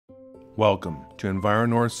Welcome to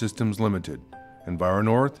Envira-North Systems Limited.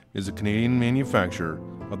 EnviraNorth is a Canadian manufacturer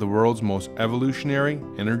of the world's most evolutionary,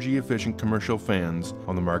 energy-efficient commercial fans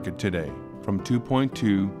on the market today, from 2.2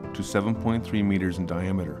 to 7.3 meters in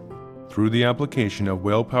diameter. Through the application of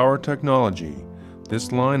WhalePower technology,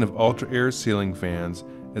 this line of Altra-Air ceiling fans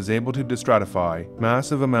is able to destratify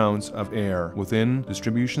massive amounts of air within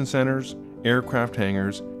distribution centers, aircraft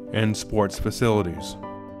hangars, and sports facilities.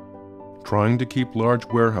 Trying to keep large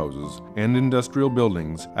warehouses and industrial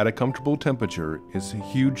buildings at a comfortable temperature is a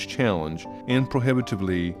huge challenge and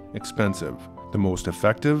prohibitively expensive. The most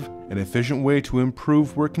effective and efficient way to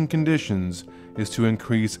improve working conditions is to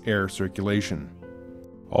increase air circulation.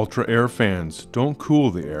 Altra-Air fans don't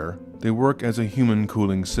cool the air, they work as a human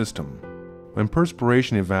cooling system. When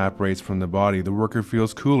perspiration evaporates from the body, the worker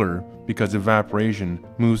feels cooler because evaporation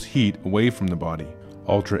moves heat away from the body.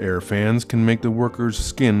 Altra-Air fans can make the worker's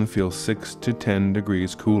skin feel 6 to 10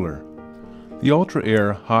 degrees cooler. The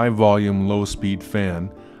Altra-Air high-volume, low-speed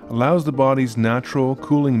fan allows the body's natural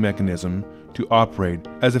cooling mechanism to operate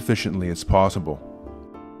as efficiently as possible.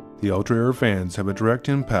 The Altra-Air fans have a direct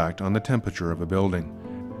impact on the temperature of a building.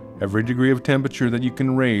 Every degree of temperature that you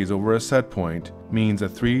can raise over a set point means a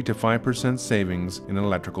 3 to 5% savings in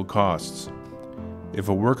electrical costs. If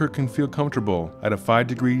a worker can feel comfortable at a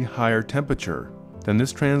 5-degree higher temperature, then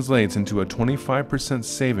this translates into a 25%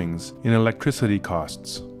 savings in electricity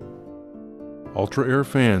costs. Altra-Air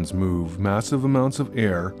fans move massive amounts of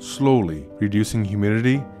air slowly, reducing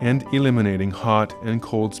humidity and eliminating hot and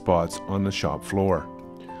cold spots on the shop floor.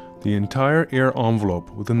 The entire air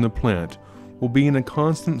envelope within the plant will be in a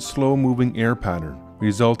constant slow-moving air pattern,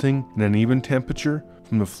 resulting in an even temperature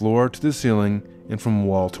from the floor to the ceiling and from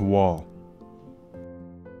wall to wall.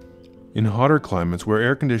 In hotter climates where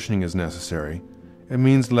air conditioning is necessary, it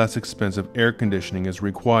means less expensive air conditioning is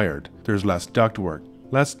required. There's less ductwork,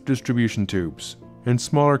 less distribution tubes, and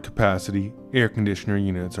smaller capacity air conditioner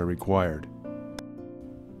units are required.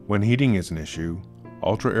 When heating is an issue,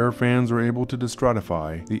 Altra-Air fans are able to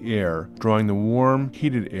destratify the air, drawing the warm,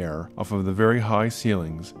 heated air off of the very high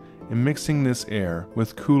ceilings and mixing this air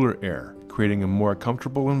with cooler air, creating a more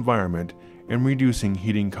comfortable environment and reducing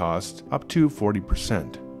heating costs up to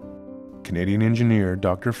 40%. Canadian engineer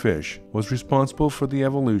Dr. Fish was responsible for the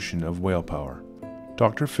evolution of WhalePower.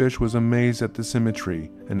 Dr. Fish was amazed at the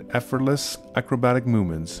symmetry and effortless acrobatic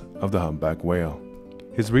movements of the humpback whale.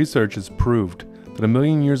 His research has proved that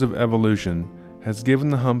 1,000,000 years of evolution has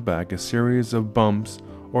given the humpback a series of bumps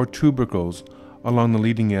or tubercles along the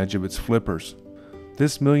leading edge of its flippers.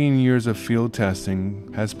 This 1,000,000 years of field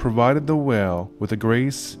testing has provided the whale with a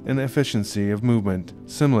grace and efficiency of movement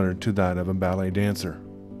similar to that of a ballet dancer.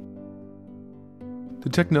 The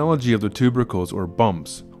technology of the tubercles or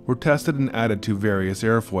bumps were tested and added to various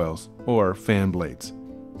airfoils or fan blades.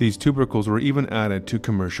 These tubercles were even added to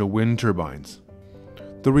commercial wind turbines.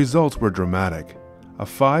 The results were dramatic. A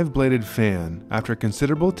 5-bladed fan, after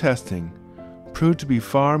considerable testing, proved to be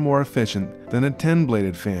far more efficient than a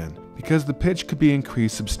 10-bladed fan because the pitch could be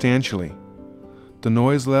increased substantially. The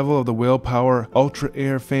noise level of the WhalePower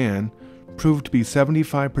Ultra-Air fan proved to be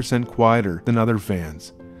 75% quieter than other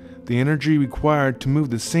fans. The energy required to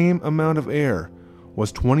move the same amount of air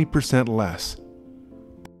was 20% less.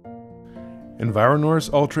 EnviraNorth's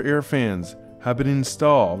Altra-Air fans have been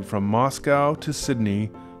installed from Moscow to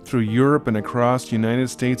Sydney through Europe and across the United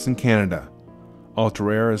States and Canada.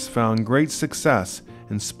 Altra-Air has found great success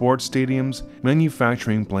in sports stadiums,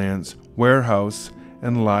 manufacturing plants, warehouse,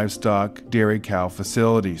 and livestock dairy cow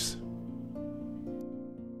facilities.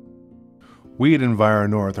 We at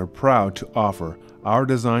EnviraNorth are proud to offer our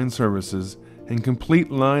design services and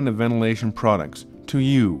complete line of ventilation products to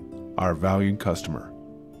you, our valued customer.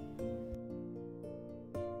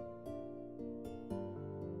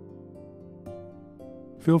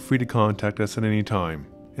 Feel free to contact us at any time,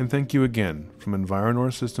 and thank you again from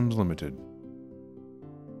EnviraNorth Systems Limited.